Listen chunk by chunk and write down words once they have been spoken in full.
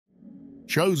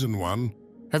Chosen one,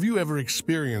 have you ever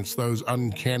experienced those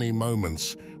uncanny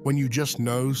moments when you just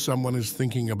know someone is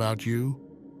thinking about you?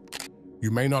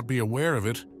 You may not be aware of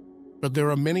it, but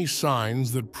there are many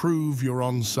signs that prove you're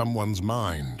on someone's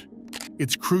mind.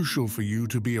 It's crucial for you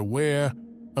to be aware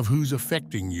of who's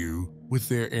affecting you with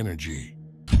their energy.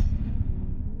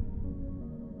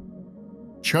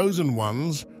 Chosen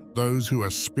ones, those who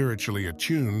are spiritually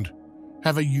attuned,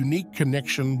 have a unique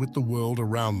connection with the world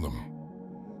around them.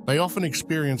 They often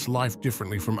experience life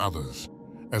differently from others,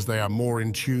 as they are more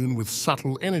in tune with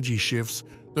subtle energy shifts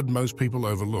that most people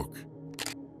overlook.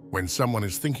 When someone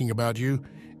is thinking about you,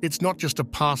 it's not just a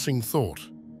passing thought.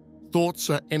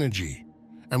 Thoughts are energy,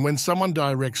 and when someone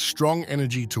directs strong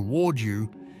energy toward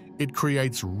you, it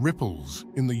creates ripples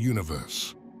in the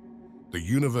universe. The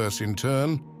universe, in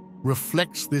turn,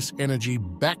 reflects this energy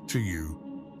back to you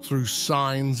through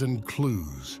signs and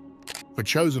clues. For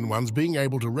chosen ones, being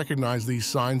able to recognize these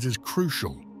signs is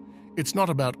crucial. It's not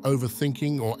about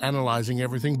overthinking or analyzing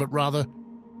everything, but rather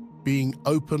being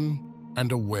open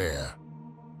and aware.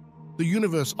 The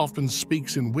universe often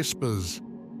speaks in whispers,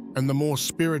 and the more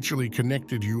spiritually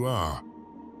connected you are,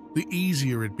 the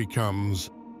easier it becomes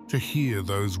to hear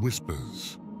those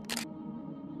whispers.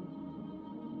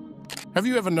 Have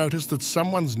you ever noticed that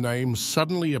someone's name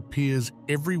suddenly appears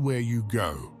everywhere you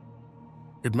go?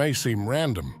 It may seem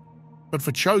random, but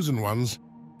for chosen ones,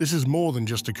 this is more than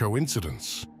just a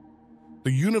coincidence.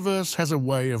 The universe has a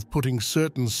way of putting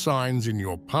certain signs in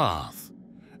your path,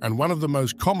 and one of the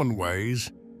most common ways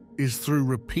is through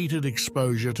repeated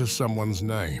exposure to someone's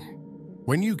name.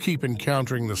 When you keep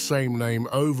encountering the same name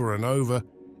over and over,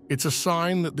 it's a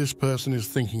sign that this person is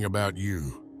thinking about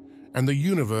you, and the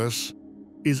universe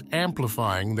is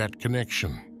amplifying that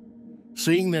connection.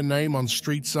 Seeing their name on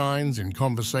street signs, in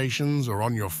conversations, or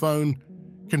on your phone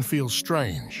can feel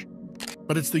strange,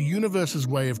 but it's the universe's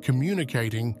way of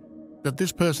communicating that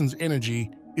this person's energy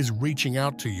is reaching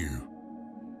out to you.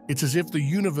 It's as if the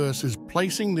universe is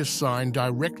placing this sign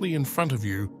directly in front of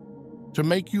you to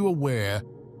make you aware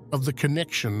of the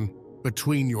connection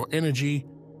between your energy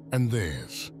and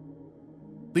theirs.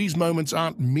 These moments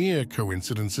aren't mere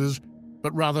coincidences,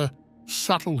 but rather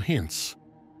subtle hints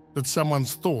that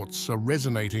someone's thoughts are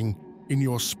resonating in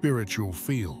your spiritual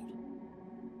field.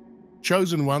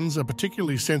 Chosen ones are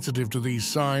particularly sensitive to these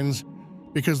signs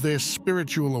because their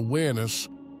spiritual awareness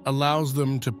allows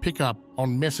them to pick up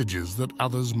on messages that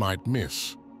others might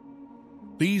miss.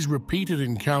 These repeated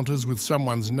encounters with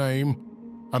someone's name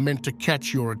are meant to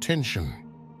catch your attention.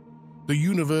 The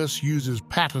universe uses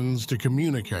patterns to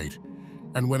communicate,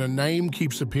 and when a name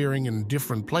keeps appearing in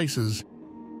different places,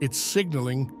 it's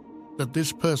signaling that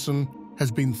this person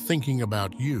has been thinking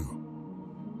about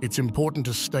you. It's important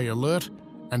to stay alert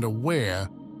and aware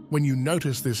when you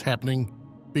notice this happening,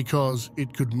 because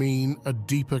it could mean a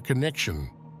deeper connection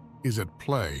is at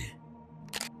play.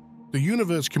 The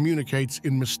universe communicates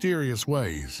in mysterious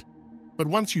ways, but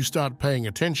once you start paying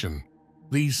attention,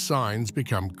 these signs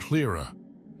become clearer.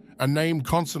 A name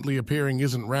constantly appearing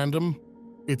isn't random,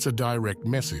 it's a direct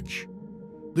message.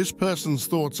 This person's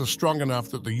thoughts are strong enough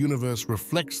that the universe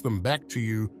reflects them back to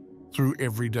you through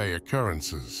everyday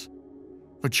occurrences.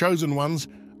 For chosen ones,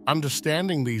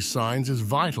 understanding these signs is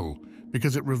vital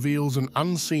because it reveals an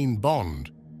unseen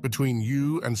bond between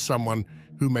you and someone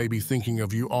who may be thinking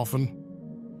of you often.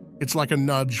 It's like a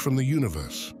nudge from the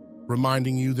universe,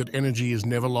 reminding you that energy is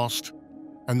never lost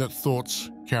and that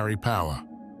thoughts carry power.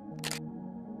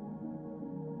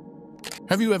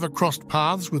 Have you ever crossed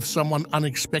paths with someone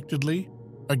unexpectedly,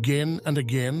 again and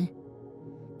again?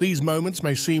 These moments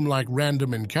may seem like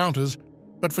random encounters,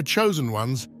 but for chosen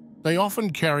ones, they often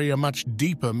carry a much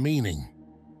deeper meaning.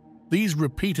 These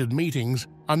repeated meetings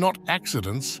are not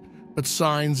accidents, but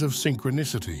signs of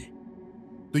synchronicity.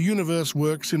 The universe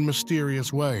works in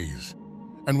mysterious ways,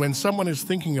 and when someone is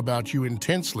thinking about you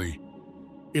intensely,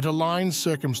 it aligns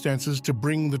circumstances to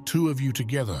bring the two of you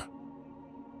together.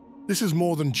 This is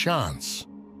more than chance.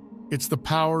 It's the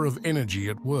power of energy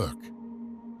at work.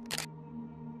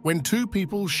 When two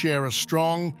people share a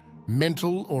strong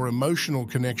mental or emotional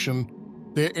connection,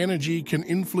 their energy can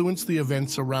influence the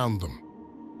events around them.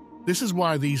 This is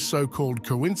why these so-called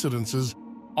coincidences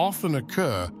often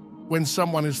occur when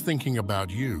someone is thinking about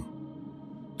you.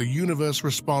 The universe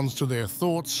responds to their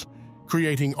thoughts,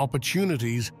 creating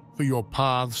opportunities for your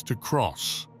paths to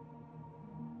cross.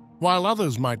 While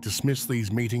others might dismiss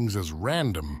these meetings as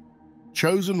random,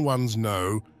 chosen ones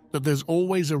know that there's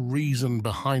always a reason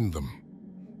behind them.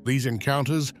 These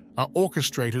encounters are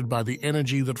orchestrated by the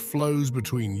energy that flows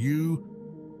between you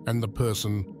and the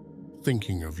person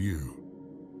thinking of you.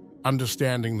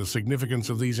 Understanding the significance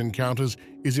of these encounters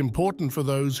is important for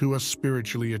those who are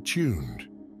spiritually attuned.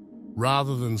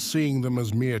 Rather than seeing them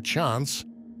as mere chance,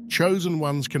 chosen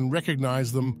ones can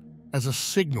recognize them as a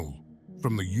signal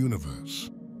from the universe.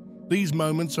 These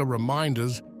moments are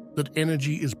reminders that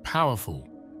energy is powerful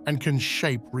and can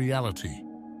shape reality.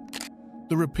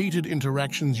 The repeated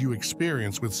interactions you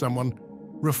experience with someone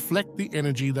reflect the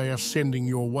energy they are sending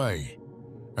your way,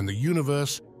 and the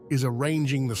universe is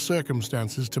arranging the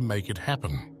circumstances to make it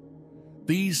happen.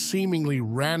 These seemingly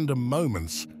random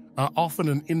moments are often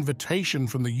an invitation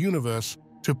from the universe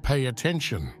to pay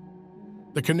attention.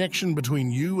 The connection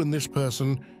between you and this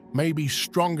person may be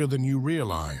stronger than you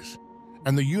realize,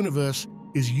 and the universe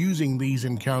is using these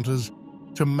encounters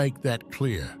to make that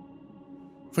clear.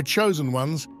 For chosen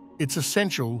ones, it's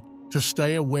essential to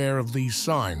stay aware of these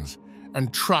signs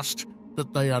and trust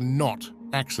that they are not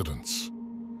accidents.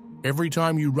 Every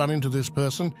time you run into this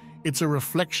person, it's a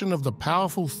reflection of the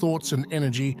powerful thoughts and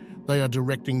energy they are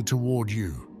directing toward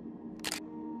you.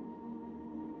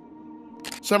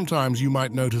 Sometimes you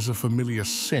might notice a familiar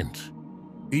scent,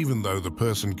 even though the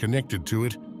person connected to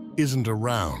it isn't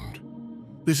around.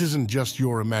 This isn't just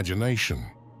your imagination.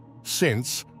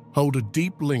 Scents hold a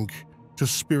deep link to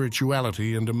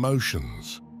spirituality and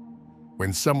emotions.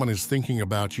 When someone is thinking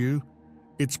about you,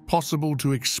 it's possible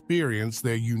to experience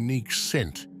their unique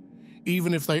scent,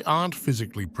 even if they aren't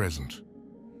physically present.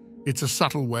 It's a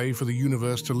subtle way for the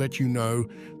universe to let you know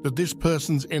that this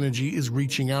person's energy is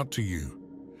reaching out to you.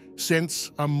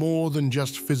 Scents are more than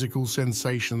just physical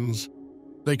sensations.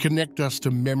 They connect us to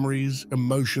memories,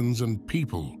 emotions, and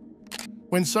people.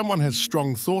 When someone has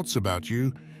strong thoughts about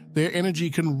you, their energy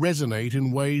can resonate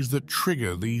in ways that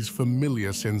trigger these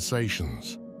familiar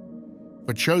sensations.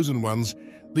 For chosen ones,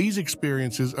 these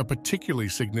experiences are particularly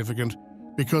significant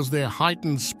because their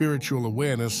heightened spiritual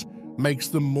awareness makes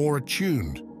them more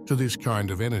attuned to this kind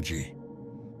of energy.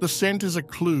 The scent is a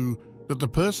clue that the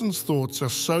person's thoughts are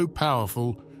so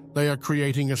powerful they are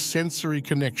creating a sensory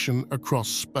connection across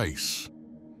space.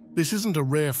 This isn't a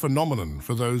rare phenomenon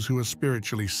for those who are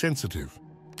spiritually sensitive.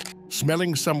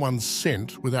 Smelling someone's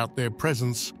scent without their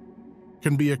presence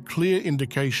can be a clear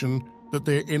indication that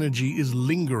their energy is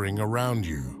lingering around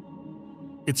you.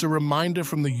 It's a reminder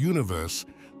from the universe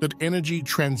that energy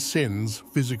transcends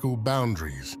physical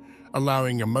boundaries,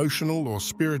 allowing emotional or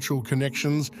spiritual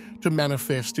connections to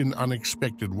manifest in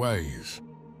unexpected ways.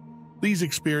 These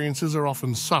experiences are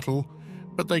often subtle,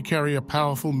 but they carry a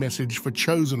powerful message for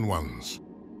chosen ones.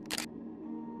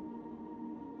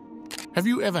 Have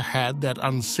you ever had that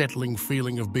unsettling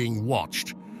feeling of being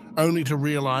watched, only to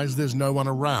realize there's no one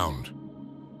around?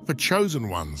 For chosen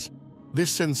ones, this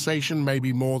sensation may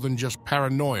be more than just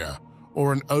paranoia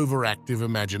or an overactive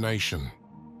imagination.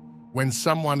 When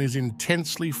someone is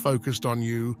intensely focused on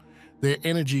you, their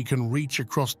energy can reach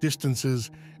across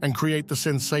distances and create the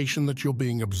sensation that you're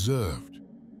being observed.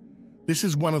 This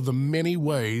is one of the many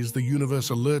ways the universe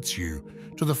alerts you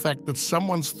to the fact that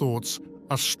someone's thoughts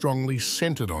are strongly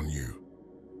centered on you.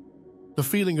 The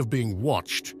feeling of being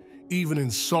watched, even in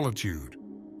solitude,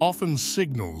 often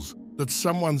signals that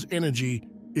someone's energy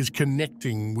is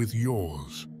connecting with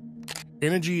yours.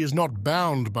 Energy is not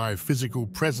bound by physical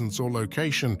presence or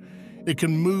location. It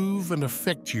can move and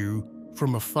affect you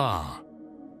from afar.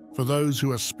 For those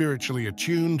who are spiritually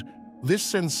attuned, this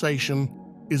sensation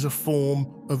is a form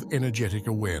of energetic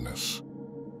awareness.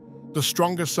 The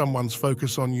stronger someone's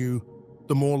focus on you,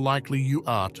 the more likely you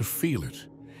are to feel it,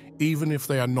 even if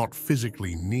they are not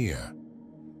physically near.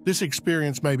 This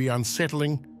experience may be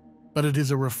unsettling, but it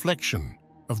is a reflection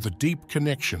of the deep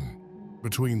connection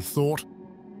between thought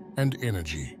and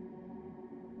energy.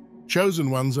 Chosen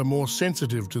ones are more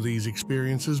sensitive to these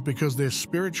experiences because their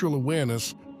spiritual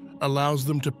awareness allows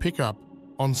them to pick up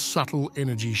on subtle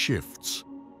energy shifts.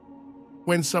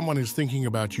 When someone is thinking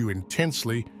about you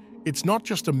intensely, it's not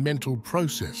just a mental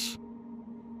process.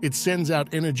 It sends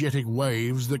out energetic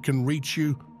waves that can reach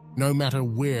you no matter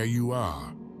where you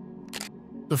are.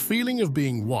 The feeling of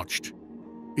being watched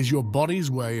is your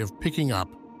body's way of picking up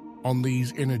on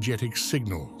these energetic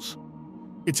signals.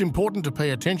 It's important to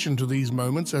pay attention to these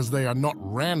moments as they are not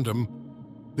random.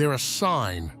 They're a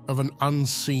sign of an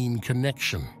unseen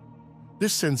connection.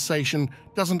 This sensation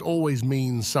doesn't always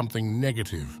mean something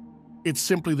negative. It's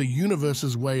simply the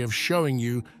universe's way of showing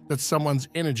you that someone's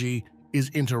energy is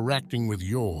interacting with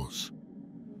yours.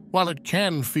 While it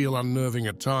can feel unnerving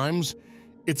at times,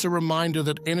 it's a reminder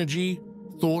that energy,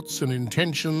 thoughts, and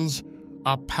intentions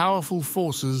are powerful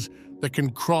forces that can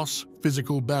cross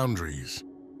physical boundaries.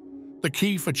 The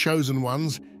key for chosen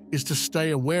ones is to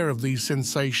stay aware of these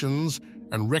sensations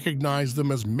and recognize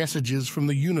them as messages from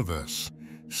the universe,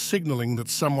 signaling that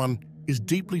someone is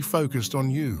deeply focused on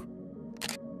you.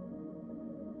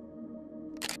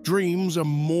 Dreams are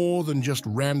more than just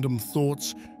random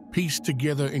thoughts pieced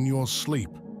together in your sleep.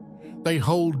 They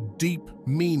hold deep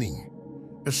meaning,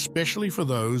 especially for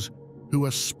those who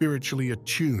are spiritually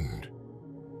attuned.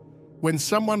 When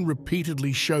someone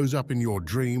repeatedly shows up in your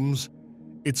dreams,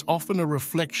 it's often a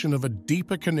reflection of a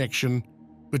deeper connection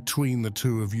between the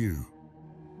two of you.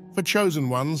 For chosen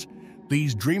ones,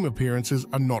 these dream appearances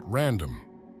are not random.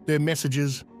 They're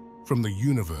messages from the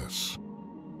universe.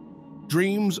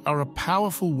 Dreams are a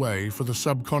powerful way for the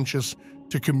subconscious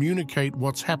to communicate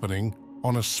what's happening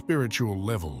on a spiritual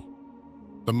level.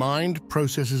 The mind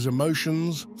processes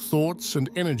emotions, thoughts, and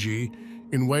energy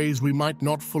in ways we might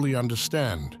not fully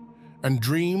understand, and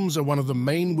dreams are one of the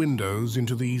main windows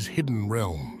into these hidden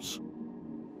realms.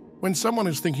 When someone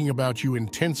is thinking about you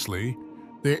intensely,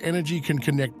 their energy can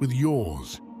connect with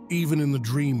yours, even in the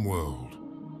dream world.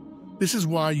 This is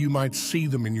why you might see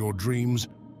them in your dreams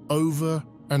over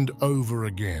and over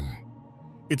again.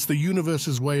 It's the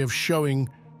universe's way of showing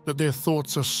that their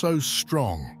thoughts are so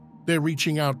strong, they're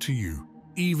reaching out to you,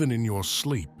 even in your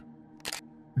sleep.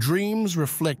 Dreams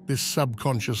reflect this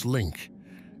subconscious link,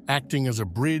 acting as a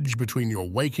bridge between your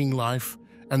waking life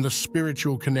and the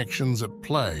spiritual connections at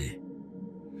play.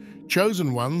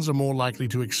 Chosen ones are more likely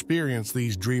to experience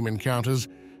these dream encounters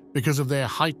because of their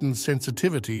heightened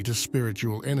sensitivity to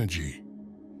spiritual energy.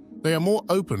 They are more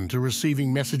open to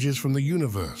receiving messages from the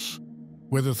universe,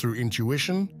 whether through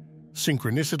intuition,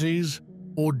 synchronicities,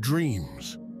 or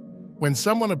dreams. When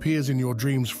someone appears in your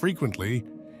dreams frequently,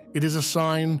 it is a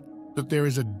sign that there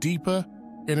is a deeper,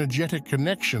 energetic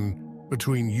connection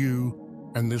between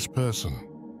you and this person.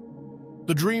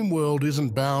 The dream world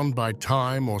isn't bound by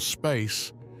time or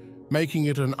space, making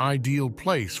it an ideal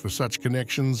place for such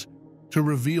connections to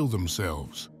reveal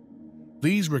themselves.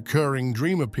 These recurring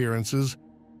dream appearances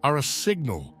are a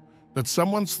signal that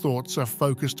someone's thoughts are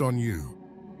focused on you,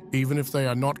 even if they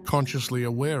are not consciously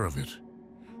aware of it.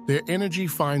 Their energy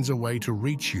finds a way to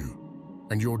reach you,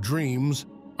 and your dreams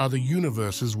are the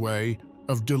universe's way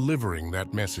of delivering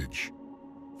that message.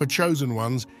 For chosen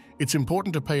ones, it's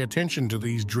important to pay attention to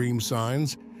these dream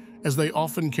signs, as they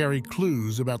often carry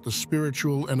clues about the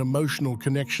spiritual and emotional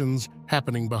connections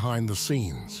happening behind the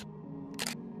scenes.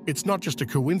 It's not just a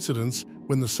coincidence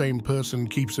when the same person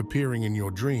keeps appearing in your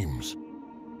dreams.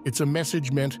 It's a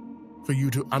message meant for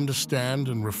you to understand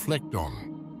and reflect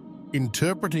on.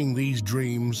 Interpreting these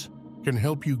dreams can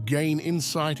help you gain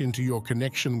insight into your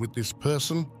connection with this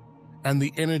person and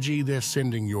the energy they're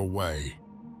sending your way.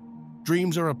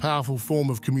 Dreams are a powerful form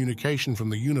of communication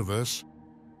from the universe,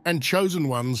 and chosen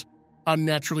ones are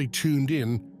naturally tuned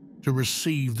in to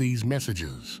receive these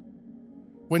messages.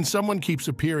 When someone keeps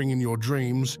appearing in your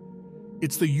dreams,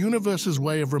 it's the universe's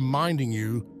way of reminding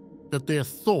you that their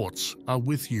thoughts are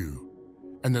with you,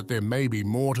 and that there may be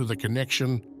more to the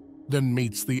connection than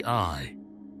meets the eye.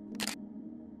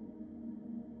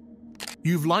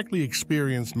 You've likely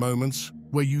experienced moments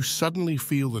where you suddenly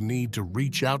feel the need to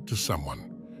reach out to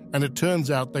someone, and it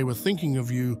turns out they were thinking of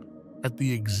you at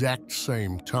the exact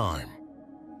same time.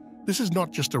 This is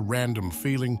not just a random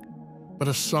feeling, but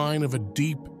a sign of a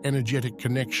deep, energetic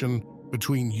connection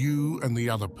between you and the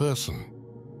other person.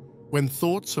 When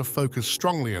thoughts are focused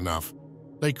strongly enough,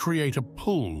 they create a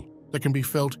pull that can be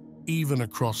felt even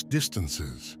across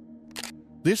distances.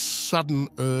 This sudden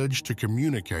urge to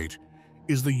communicate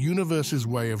is the universe's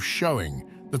way of showing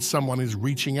that someone is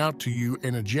reaching out to you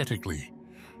energetically,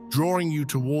 drawing you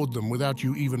toward them without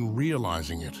you even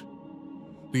realizing it.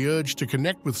 The urge to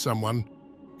connect with someone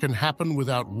can happen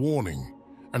without warning,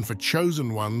 and for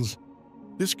chosen ones,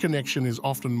 this connection is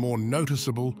often more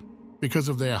noticeable because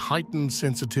of their heightened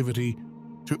sensitivity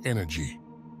to energy.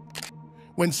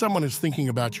 When someone is thinking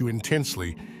about you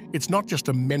intensely, it's not just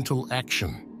a mental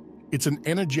action. It's an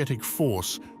energetic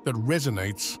force that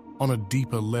resonates on a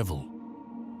deeper level.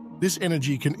 This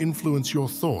energy can influence your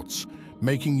thoughts,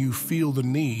 making you feel the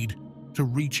need to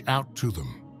reach out to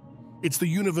them. It's the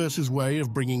universe's way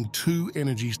of bringing two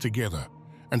energies together,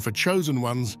 and for chosen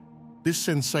ones, this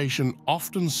sensation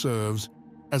often serves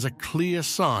as a clear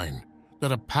sign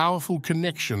that a powerful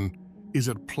connection is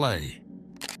at play.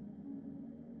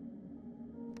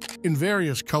 In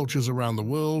various cultures around the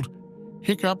world,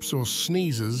 hiccups or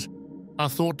sneezes are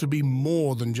thought to be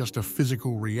more than just a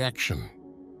physical reaction.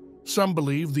 Some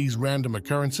believe these random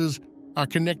occurrences are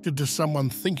connected to someone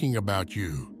thinking about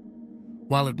you.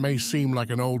 While it may seem like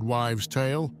an old wives'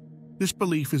 tale, this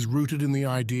belief is rooted in the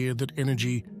idea that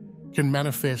energy can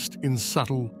manifest in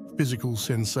subtle physical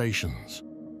sensations.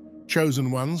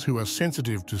 Chosen ones who are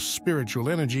sensitive to spiritual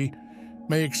energy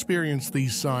may experience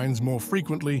these signs more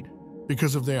frequently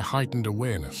because of their heightened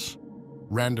awareness.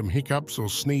 Random hiccups or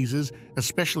sneezes,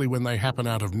 especially when they happen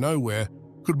out of nowhere,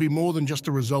 could be more than just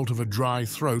a result of a dry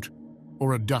throat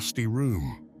or a dusty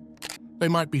room. They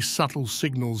might be subtle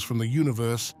signals from the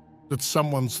universe that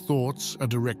someone's thoughts are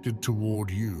directed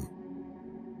toward you.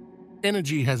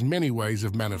 Energy has many ways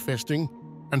of manifesting,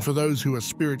 and for those who are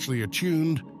spiritually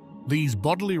attuned, these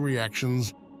bodily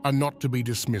reactions are not to be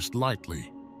dismissed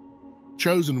lightly.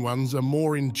 Chosen ones are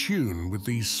more in tune with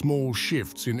these small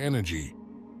shifts in energy,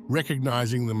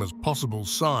 recognizing them as possible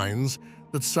signs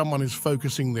that someone is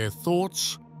focusing their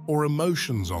thoughts or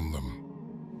emotions on them.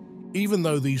 Even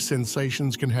though these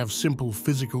sensations can have simple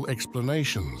physical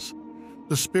explanations,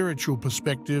 the spiritual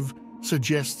perspective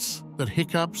suggests that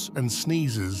hiccups and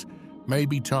sneezes may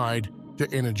be tied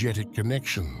to energetic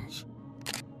connections.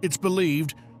 It's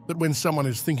believed that when someone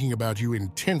is thinking about you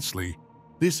intensely,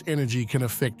 this energy can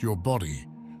affect your body,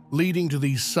 leading to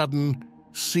these sudden,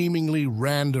 seemingly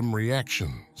random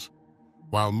reactions.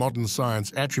 While modern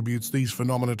science attributes these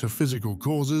phenomena to physical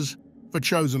causes, for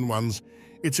chosen ones,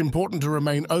 it's important to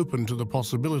remain open to the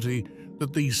possibility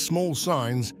that these small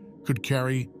signs could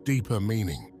carry deeper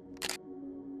meaning.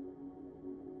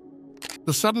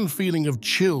 The sudden feeling of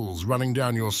chills running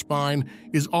down your spine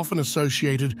is often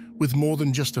associated with more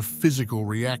than just a physical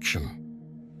reaction.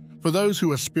 For those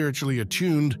who are spiritually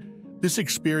attuned, this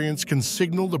experience can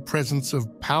signal the presence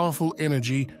of powerful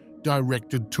energy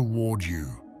directed toward you.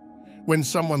 When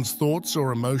someone's thoughts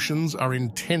or emotions are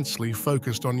intensely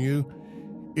focused on you,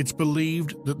 it's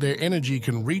believed that their energy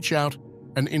can reach out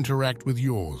and interact with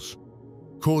yours,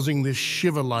 causing this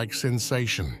shiver-like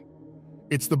sensation.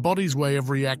 It's the body's way of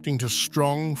reacting to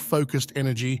strong, focused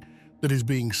energy that is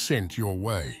being sent your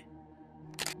way.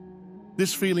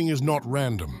 This feeling is not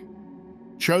random.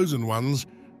 Chosen ones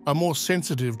are more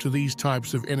sensitive to these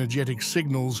types of energetic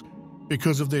signals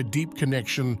because of their deep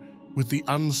connection with the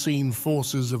unseen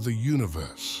forces of the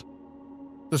universe.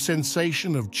 The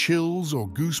sensation of chills or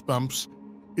goosebumps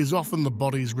is often the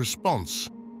body's response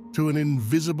to an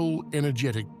invisible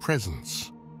energetic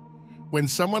presence. When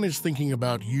someone is thinking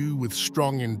about you with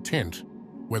strong intent,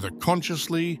 whether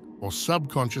consciously or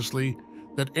subconsciously,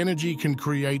 that energy can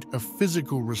create a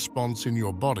physical response in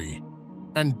your body,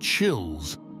 and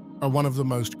chills are one of the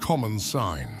most common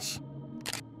signs.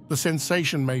 The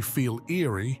sensation may feel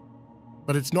eerie,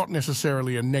 but it's not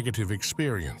necessarily a negative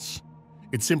experience.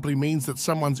 It simply means that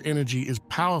someone's energy is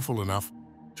powerful enough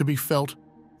to be felt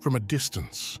from a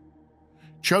distance.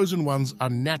 Chosen ones are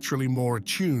naturally more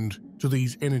attuned to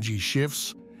these energy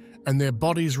shifts, and their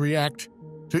bodies react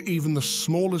to even the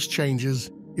smallest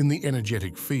changes in the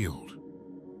energetic field.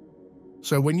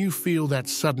 So when you feel that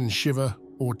sudden shiver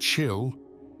or chill,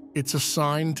 it's a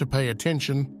sign to pay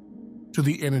attention to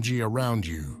the energy around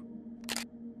you.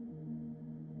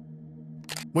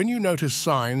 When you notice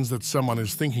signs that someone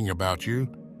is thinking about you,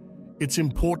 it's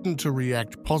important to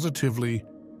react positively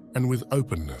and with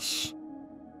openness.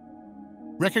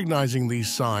 Recognizing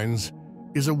these signs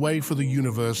is a way for the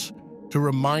universe to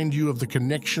remind you of the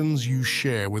connections you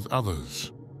share with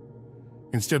others.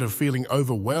 Instead of feeling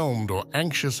overwhelmed or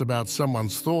anxious about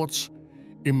someone's thoughts,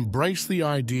 embrace the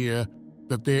idea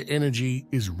that their energy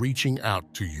is reaching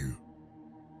out to you.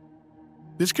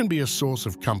 This can be a source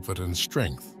of comfort and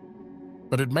strength,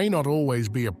 but it may not always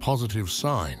be a positive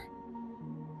sign.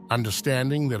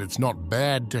 Understanding that it's not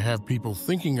bad to have people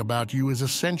thinking about you is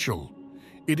essential.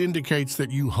 It indicates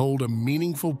that you hold a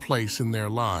meaningful place in their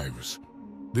lives.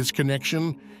 This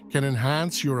connection can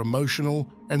enhance your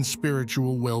emotional and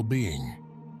spiritual well-being.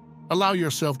 Allow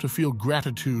yourself to feel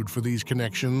gratitude for these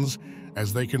connections,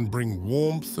 as they can bring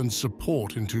warmth and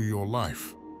support into your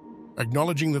life.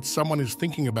 Acknowledging that someone is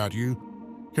thinking about you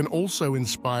can also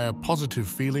inspire positive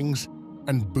feelings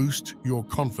and boost your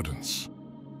confidence.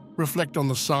 Reflect on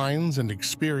the signs and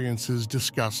experiences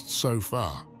discussed so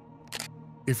far.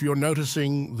 If you're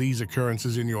noticing these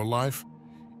occurrences in your life,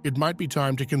 it might be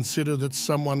time to consider that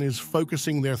someone is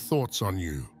focusing their thoughts on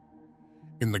you.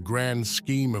 In the grand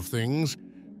scheme of things,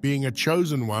 being a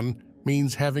chosen one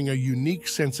means having a unique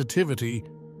sensitivity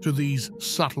to these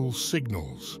subtle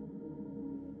signals.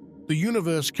 The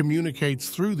universe communicates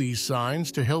through these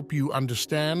signs to help you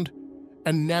understand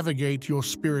and navigate your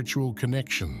spiritual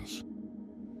connections.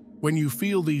 When you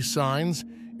feel these signs,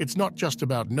 it's not just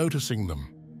about noticing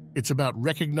them. It's about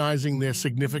recognizing their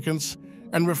significance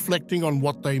and reflecting on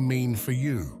what they mean for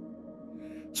you.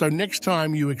 So next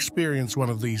time you experience one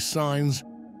of these signs,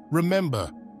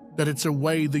 remember that it's a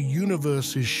way the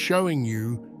universe is showing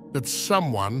you that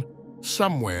someone,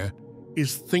 somewhere,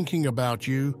 is thinking about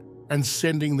you and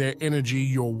sending their energy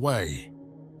your way.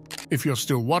 If you're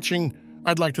still watching,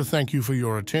 I'd like to thank you for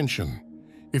your attention.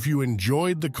 If you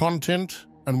enjoyed the content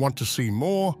and want to see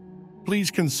more, please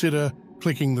consider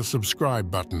clicking the subscribe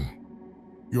button.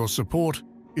 Your support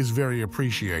is very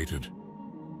appreciated.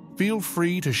 Feel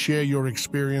free to share your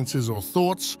experiences or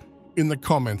thoughts in the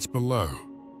comments below.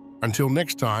 Until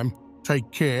next time,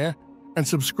 take care and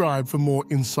subscribe for more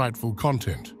insightful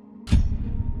content.